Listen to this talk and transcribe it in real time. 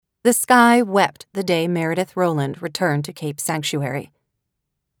The sky wept the day Meredith Rowland returned to Cape Sanctuary.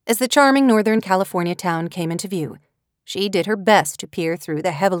 As the charming Northern California town came into view, she did her best to peer through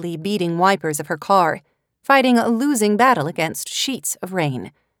the heavily beating wipers of her car, fighting a losing battle against sheets of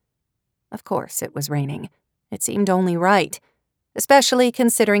rain. Of course it was raining. It seemed only right, especially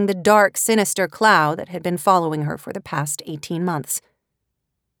considering the dark, sinister cloud that had been following her for the past 18 months.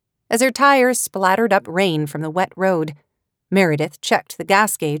 As her tires splattered up rain from the wet road, Meredith checked the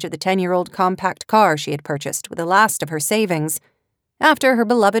gas gauge of the 10-year-old compact car she had purchased with the last of her savings after her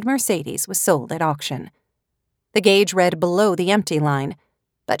beloved Mercedes was sold at auction. The gauge read below the empty line,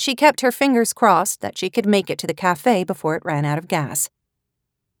 but she kept her fingers crossed that she could make it to the cafe before it ran out of gas.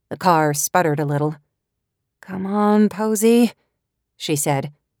 The car sputtered a little. "Come on, Posy," she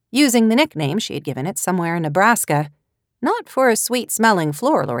said, using the nickname she had given it somewhere in Nebraska, not for a sweet-smelling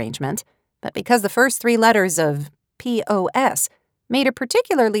floral arrangement, but because the first 3 letters of POS made a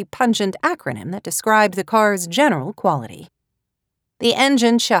particularly pungent acronym that described the car's general quality. The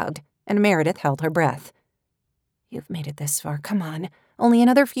engine chugged, and Meredith held her breath. "You've made it this far. Come on. Only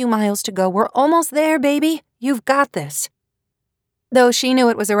another few miles to go. We're almost there, baby. You've got this." Though she knew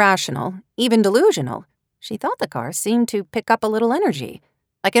it was irrational, even delusional, she thought the car seemed to pick up a little energy,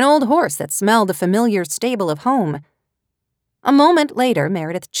 like an old horse that smelled the familiar stable of home. A moment later,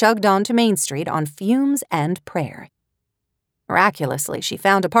 Meredith chugged on to Main Street on fumes and prayer. Miraculously, she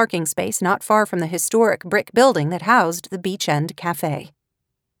found a parking space not far from the historic brick building that housed the Beach End Café.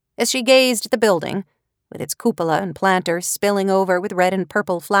 As she gazed at the building, with its cupola and planters spilling over with red and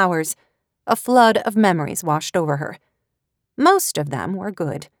purple flowers, a flood of memories washed over her. Most of them were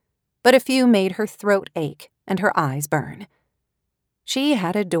good, but a few made her throat ache and her eyes burn. She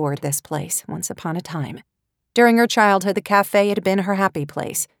had adored this place once upon a time. During her childhood, the cafe had been her happy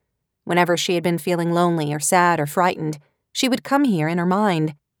place. Whenever she had been feeling lonely or sad or frightened, she would come here in her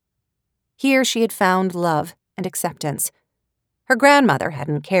mind. Here she had found love and acceptance. Her grandmother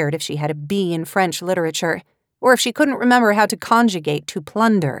hadn't cared if she had a B in French literature, or if she couldn't remember how to conjugate to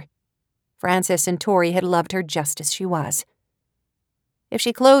plunder. Frances and Tori had loved her just as she was. If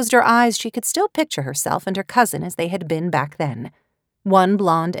she closed her eyes, she could still picture herself and her cousin as they had been back then. One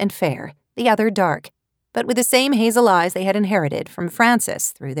blonde and fair, the other dark, but with the same hazel eyes they had inherited from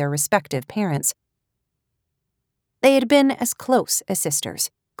Frances through their respective parents. They had been as close as sisters,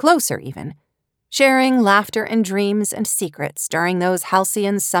 closer even, sharing laughter and dreams and secrets during those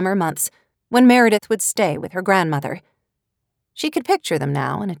halcyon summer months when Meredith would stay with her grandmother. She could picture them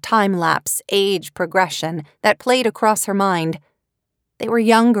now in a time-lapse age progression that played across her mind. They were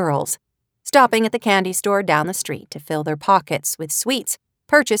young girls, stopping at the candy store down the street to fill their pockets with sweets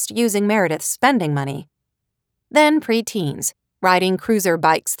purchased using Meredith's spending money. Then pre-teens, riding cruiser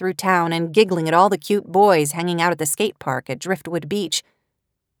bikes through town and giggling at all the cute boys hanging out at the skate park at Driftwood Beach.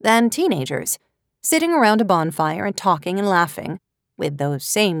 Then teenagers, sitting around a bonfire and talking and laughing with those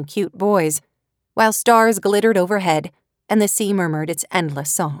same cute boys, while stars glittered overhead and the sea murmured its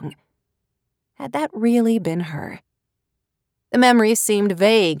endless song. Had that really been her? The memories seemed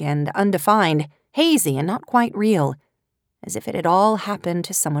vague and undefined, hazy and not quite real, as if it had all happened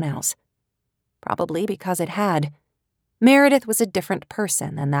to someone else. Probably because it had. Meredith was a different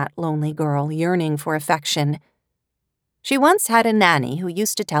person than that lonely girl yearning for affection. She once had a nanny who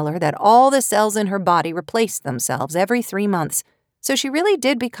used to tell her that all the cells in her body replaced themselves every 3 months, so she really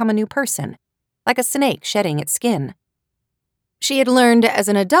did become a new person, like a snake shedding its skin. She had learned as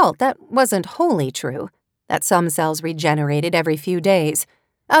an adult that wasn't wholly true, that some cells regenerated every few days,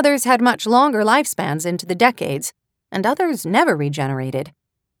 others had much longer lifespans into the decades, and others never regenerated.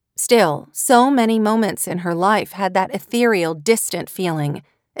 Still, so many moments in her life had that ethereal, distant feeling,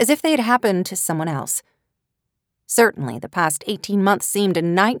 as if they had happened to someone else. Certainly, the past 18 months seemed a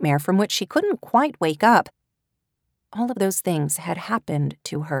nightmare from which she couldn't quite wake up. All of those things had happened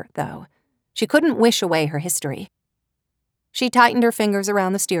to her, though. She couldn't wish away her history. She tightened her fingers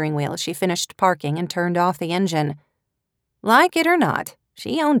around the steering wheel as she finished parking and turned off the engine. Like it or not,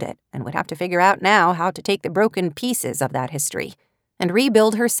 she owned it and would have to figure out now how to take the broken pieces of that history and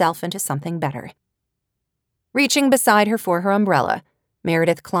rebuild herself into something better. Reaching beside her for her umbrella,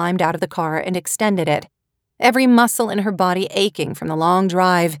 Meredith climbed out of the car and extended it, every muscle in her body aching from the long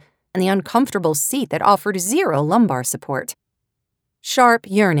drive and the uncomfortable seat that offered zero lumbar support. Sharp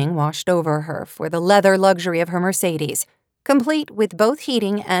yearning washed over her for the leather luxury of her Mercedes, complete with both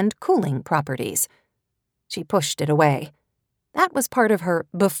heating and cooling properties. She pushed it away. That was part of her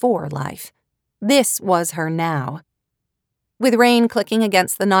before life. This was her now. With rain clicking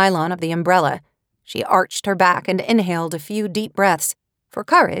against the nylon of the umbrella, she arched her back and inhaled a few deep breaths, for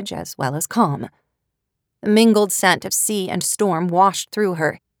courage as well as calm. The mingled scent of sea and storm washed through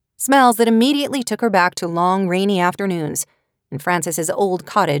her, Smells that immediately took her back to long, rainy afternoons in Francis's old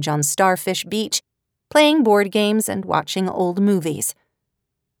cottage on Starfish Beach, playing board games and watching old movies.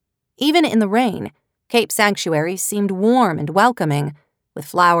 Even in the rain, Cape Sanctuary seemed warm and welcoming, with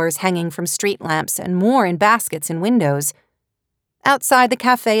flowers hanging from street lamps and more in baskets in windows. Outside the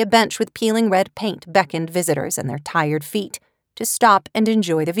cafe, a bench with peeling red paint beckoned visitors and their tired feet to stop and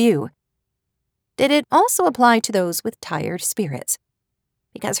enjoy the view. Did it also apply to those with tired spirits?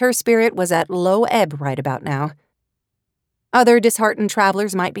 Because her spirit was at low ebb right about now. Other disheartened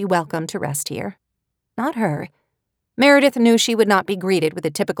travelers might be welcome to rest here. Not her. Meredith knew she would not be greeted with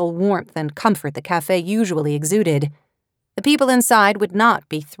the typical warmth and comfort the cafe usually exuded. The people inside would not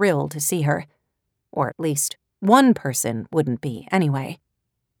be thrilled to see her. Or at least one person wouldn't be, anyway.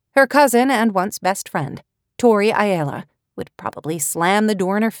 Her cousin and once best friend, Tori Ayala, would probably slam the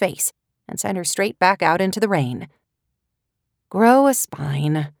door in her face and send her straight back out into the rain. Grow a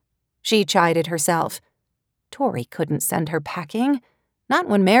spine, she chided herself. Tori couldn't send her packing, not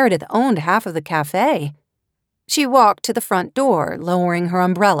when Meredith owned half of the cafe. She walked to the front door, lowering her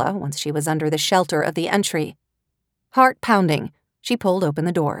umbrella once she was under the shelter of the entry. Heart pounding, she pulled open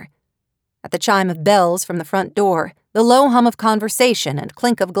the door. At the chime of bells from the front door, the low hum of conversation and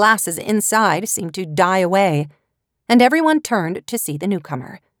clink of glasses inside seemed to die away, and everyone turned to see the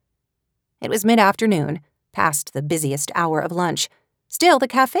newcomer. It was mid-afternoon, past the busiest hour of lunch. Still, the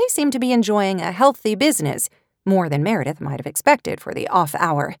cafe seemed to be enjoying a healthy business, more than Meredith might have expected for the off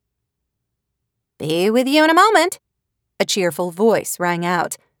hour. "Be with you in a moment," a cheerful voice rang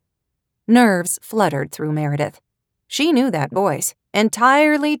out. Nerves fluttered through Meredith. She knew that voice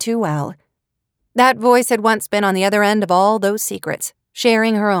entirely too well. That voice had once been on the other end of all those secrets,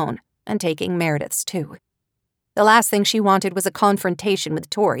 sharing her own and taking Meredith's too. The last thing she wanted was a confrontation with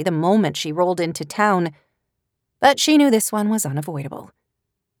Tori the moment she rolled into town, but she knew this one was unavoidable.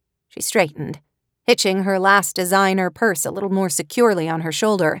 She straightened, hitching her last designer purse a little more securely on her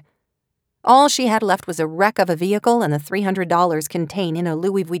shoulder. All she had left was a wreck of a vehicle and the $300 contained in a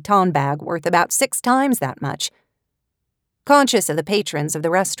Louis Vuitton bag worth about 6 times that much. Conscious of the patrons of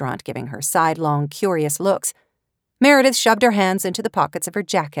the restaurant giving her sidelong, curious looks, Meredith shoved her hands into the pockets of her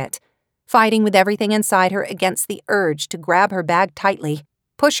jacket, fighting with everything inside her against the urge to grab her bag tightly,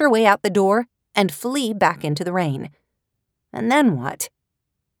 push her way out the door, and flee back into the rain. And then what?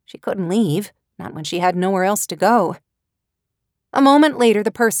 She couldn't leave, not when she had nowhere else to go. A moment later,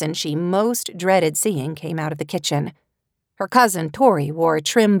 the person she most dreaded seeing came out of the kitchen. Her cousin, Tori, wore a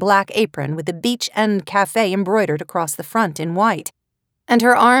trim black apron with the Beach End Café embroidered across the front in white, and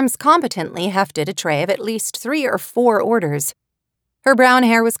her arms competently hefted a tray of at least 3 or 4 orders. Her brown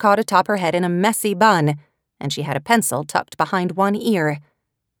hair was caught atop her head in a messy bun, and she had a pencil tucked behind one ear.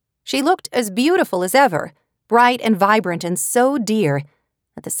 She looked as beautiful as ever, bright and vibrant and so dear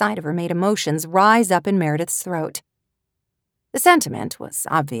that the sight of her made emotions rise up in Meredith's throat. The sentiment was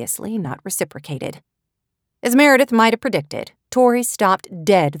obviously not reciprocated. As Meredith might have predicted, Tori stopped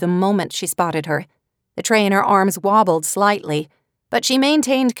dead the moment she spotted her. The tray in her arms wobbled slightly, but she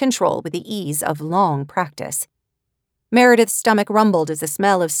maintained control with the ease of long practice. Meredith's stomach rumbled as the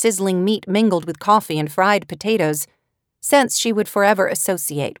smell of sizzling meat mingled with coffee and fried potatoes, scents she would forever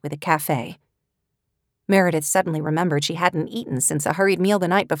associate with a cafe. Meredith suddenly remembered she hadn't eaten since a hurried meal the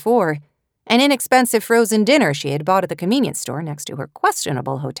night before, an inexpensive frozen dinner she had bought at the convenience store next to her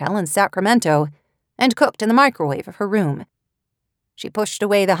questionable hotel in Sacramento and cooked in the microwave of her room. She pushed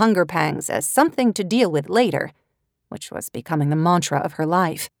away the hunger pangs as something to deal with later, which was becoming the mantra of her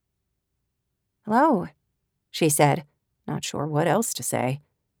life. "Hello," she said, not sure what else to say.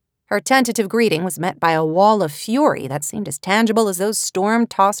 Her tentative greeting was met by a wall of fury that seemed as tangible as those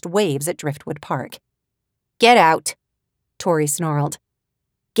storm-tossed waves at Driftwood Park. "Get out," Tori snarled.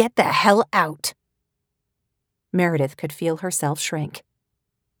 "Get the hell out." Meredith could feel herself shrink.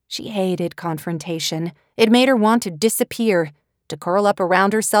 She hated confrontation. It made her want to disappear, to curl up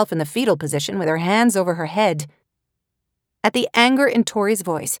around herself in the fetal position with her hands over her head. At the anger in Tori's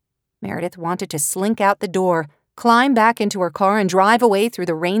voice, Meredith wanted to slink out the door, climb back into her car, and drive away through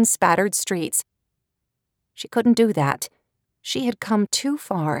the rain-spattered streets. She couldn't do that. She had come too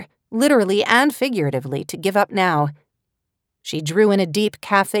far, literally and figuratively, to give up now. She drew in a deep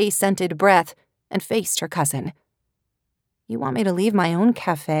cafe-scented breath and faced her cousin. "You want me to leave my own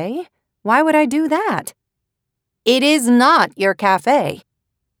cafe? Why would I do that?" "It is not your cafe,"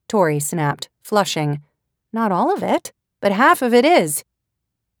 Tori snapped, flushing. "Not all of it, but half of it is."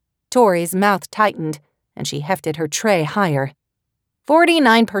 Tori's mouth tightened, and she hefted her tray higher.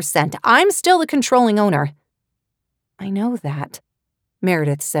 49%. I'm still the controlling owner." "I know that,"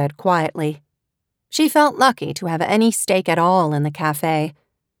 Meredith said quietly. She felt lucky to have any stake at all in the cafe.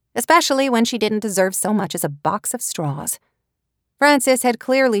 especially when she didn't deserve so much as a box of straws. Frances had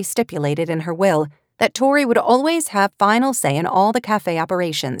clearly stipulated in her will that Tori would always have final say in all the cafe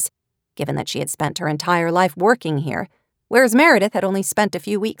operations, given that she had spent her entire life working here, whereas Meredith had only spent a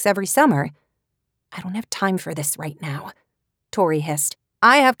few weeks every summer. "I don't have time for this right now," Tori hissed.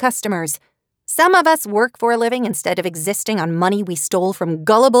 "I have customers. Some of us work for a living instead of existing on money we stole from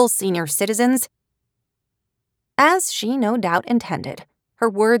gullible senior citizens." As she no doubt intended, her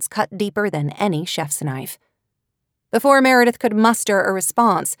words cut deeper than any chef's knife. Before Meredith could muster a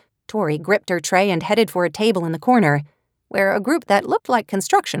response, Tori gripped her tray and headed for a table in the corner, where a group that looked like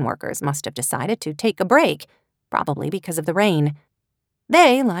construction workers must have decided to take a break, probably because of the rain.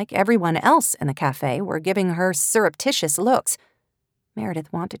 They, like everyone else in the cafe, were giving her surreptitious looks.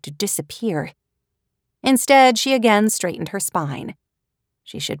 Meredith wanted to disappear. Instead, she again straightened her spine.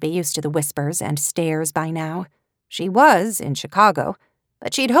 She should be used to the whispers and stares by now. She was in Chicago,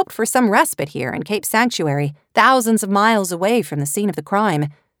 but she'd hoped for some respite here in Cape Sanctuary, thousands of miles away from the scene of the crime.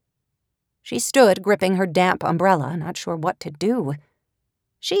 She stood gripping her damp umbrella, not sure what to do.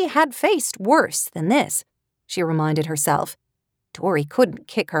 She had faced worse than this, she reminded herself. Tori couldn't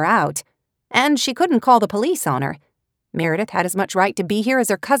kick her out, and she couldn't call the police on her. Meredith had as much right to be here as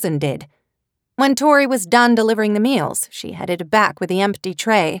her cousin did. When Tori was done delivering the meals, she headed back with the empty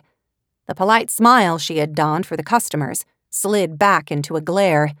tray. The polite smile she had donned for the customers slid back into a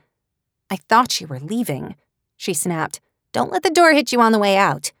glare. "I thought you were leaving," she snapped. "Don't let the door hit you on the way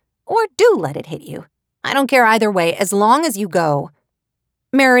out. Or do let it hit you. I don't care either way, as long as you go."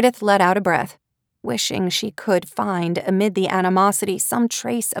 Meredith let out a breath, wishing she could find amid the animosity some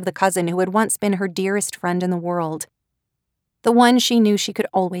trace of the cousin who had once been her dearest friend in the world. The one she knew she could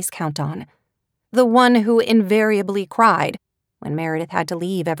always count on. The one who invariably cried when Meredith had to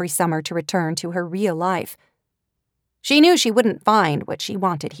leave every summer to return to her real life. She knew she wouldn't find what she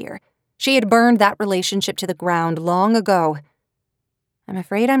wanted here. She had burned that relationship to the ground long ago. "I'm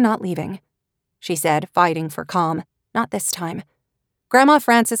afraid I'm not leaving," she said, fighting for calm. "Not this time. Grandma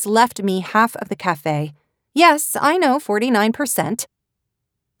Frances left me half of the cafe. Yes, I know, 49%.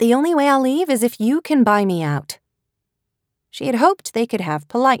 The only way I'll leave is if you can buy me out." She had hoped they could have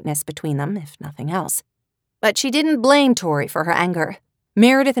politeness between them, if nothing else. But she didn't blame Tori for her anger.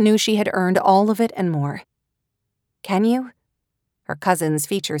 Meredith knew she had earned all of it and more. "Can you?" Her cousin's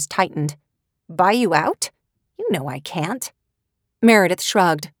features tightened. "Buy you out? You know I can't." Meredith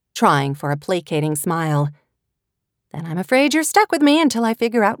shrugged, trying for a placating smile. "Then I'm afraid you're stuck with me until I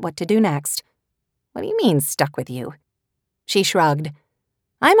figure out what to do next." "What do you mean, stuck with you?" She shrugged.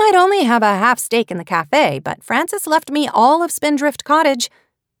 "I might only have a half stake in the cafe, but Frances left me all of Spindrift Cottage.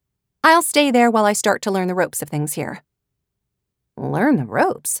 I'll stay there while I start to learn the ropes of things here." "Learn the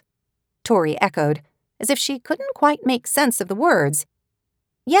ropes?" Tori echoed, as if she couldn't quite make sense of the words.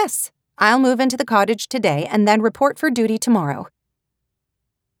 "Yes, I'll move into the cottage today and then report for duty tomorrow."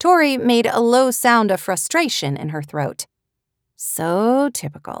 Tori made a low sound of frustration in her throat. "So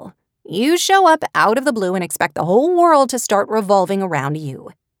typical. You show up out of the blue and expect the whole world to start revolving around you."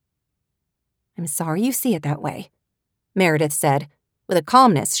 "I'm sorry you see it that way," Meredith said, with a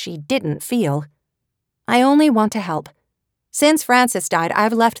calmness she didn't feel. "I only want to help. Since Frances died,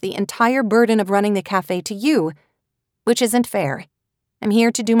 I've left the entire burden of running the cafe to you, which isn't fair. I'm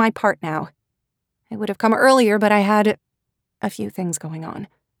here to do my part now. I would have come earlier, but I had a few things going on."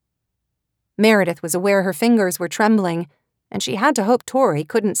 Meredith was aware her fingers were trembling, and she had to hope Tori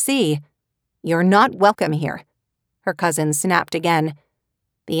couldn't see. "You're not welcome here," her cousin snapped again.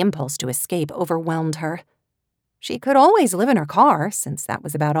 The impulse to escape overwhelmed her. She could always live in her car, since that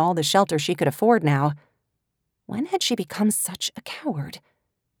was about all the shelter she could afford now. When had she become such a coward?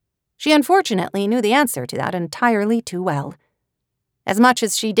 She unfortunately knew the answer to that entirely too well. As much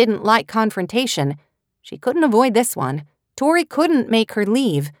as she didn't like confrontation, she couldn't avoid this one. Tori couldn't make her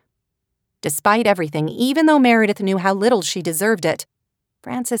leave. Despite everything, even though Meredith knew how little she deserved it,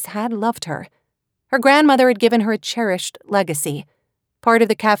 Frances had loved her. Her grandmother had given her a cherished legacy. Part of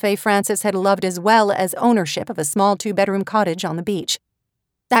the cafe Frances had loved as well as ownership of a small 2-bedroom cottage on the beach.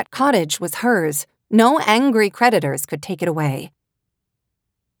 That cottage was hers. No angry creditors could take it away.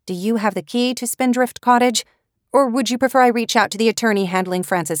 "Do you have the key to Spindrift Cottage, or would you prefer I reach out to the attorney handling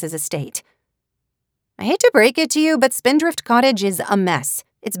Frances's estate?" "I hate to break it to you, but Spindrift Cottage is a mess.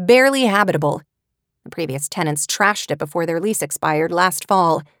 It's barely habitable. The previous tenants trashed it before their lease expired last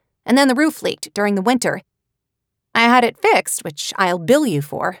fall, and then the roof leaked during the winter. I had it fixed, which I'll bill you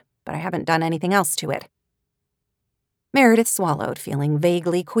for, but I haven't done anything else to it." Meredith swallowed, feeling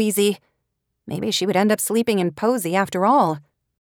vaguely queasy. Maybe she would end up sleeping in Posey after all.